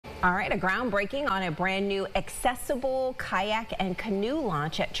All right, a groundbreaking on a brand new accessible kayak and canoe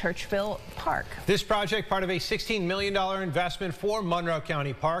launch at Churchville Park. This project, part of a $16 million investment for Monroe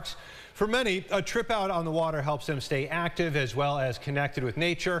County Parks. For many, a trip out on the water helps them stay active as well as connected with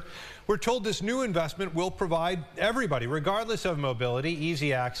nature. We're told this new investment will provide everybody, regardless of mobility,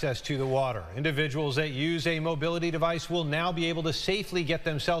 easy access to the water. Individuals that use a mobility device will now be able to safely get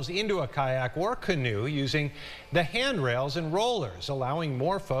themselves into a kayak or canoe using the handrails and rollers, allowing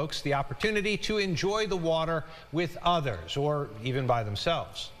more folks the opportunity to enjoy the water with others or even by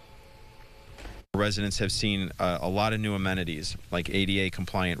themselves. Residents have seen a lot of new amenities like ADA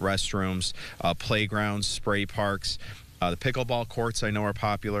compliant restrooms, playgrounds, spray parks. The pickleball courts I know are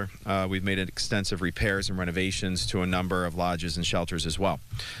popular. We've made extensive repairs and renovations to a number of lodges and shelters as well.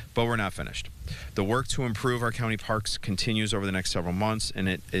 But we're not finished. The work to improve our county parks continues over the next several months, and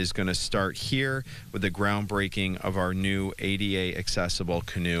it is going to start here with the groundbreaking of our new ADA accessible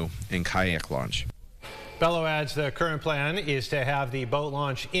canoe and kayak launch. Bello adds the current plan is to have the boat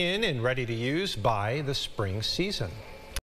launch in and ready to use by the spring season.